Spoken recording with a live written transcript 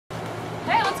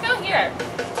here.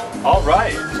 All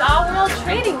right. Jahworld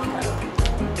Trading Company.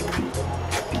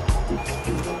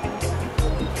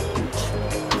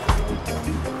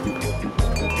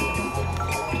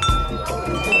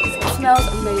 It smells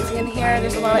amazing in here.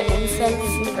 There's a lot of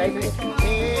incense and fragrance.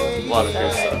 A lot of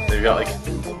good stuff. They've got like,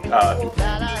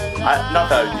 not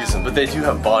that I would use them, but they do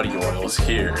have body oils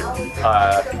here,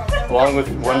 along with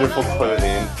wonderful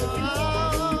clothing.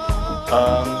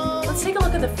 Let's take a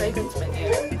look at the fragrance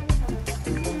menu.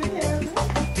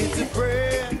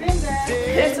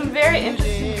 There's some very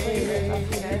interesting flavors up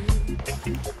here.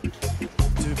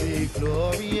 To be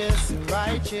glorious and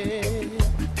righteous,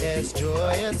 as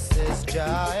joyous as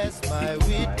Jah as my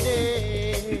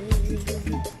witness.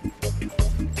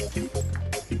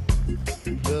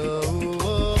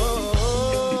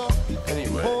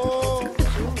 Anyway.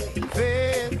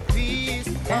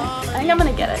 I think I'm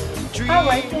gonna get it. Oh,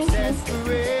 wait, thank you.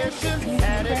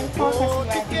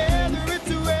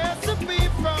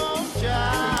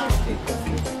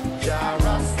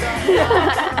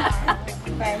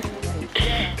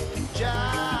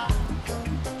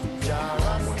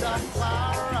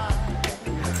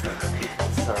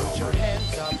 Put your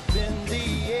hands up in the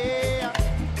air,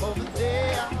 over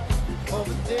there,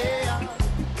 over there.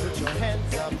 Put your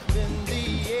hands up in the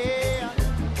air,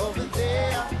 over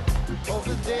there,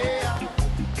 over there.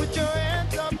 Put your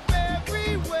hands up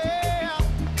everywhere,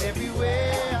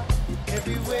 everywhere,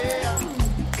 everywhere.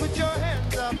 Put your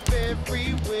hands up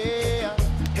everywhere,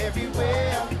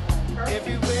 everywhere,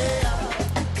 everywhere.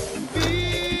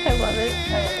 I love it.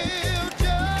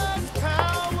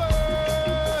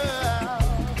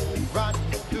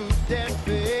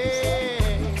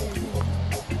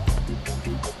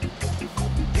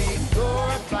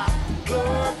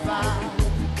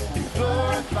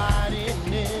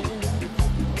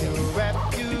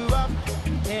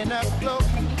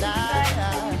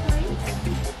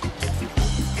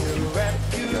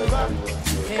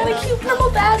 Got a cute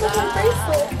purple bag with some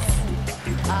bracelets.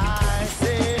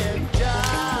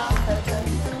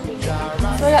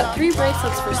 So I got 3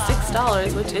 bracelets for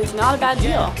 $6, which is not a bad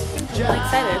deal. I'm really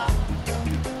excited.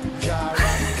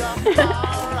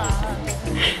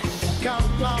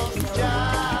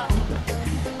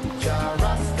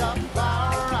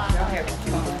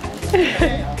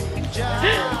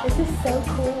 This is so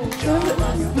cool.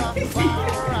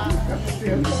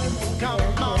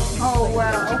 Oh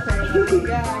wow, okay.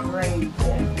 Yeah, great.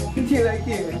 You like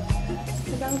it.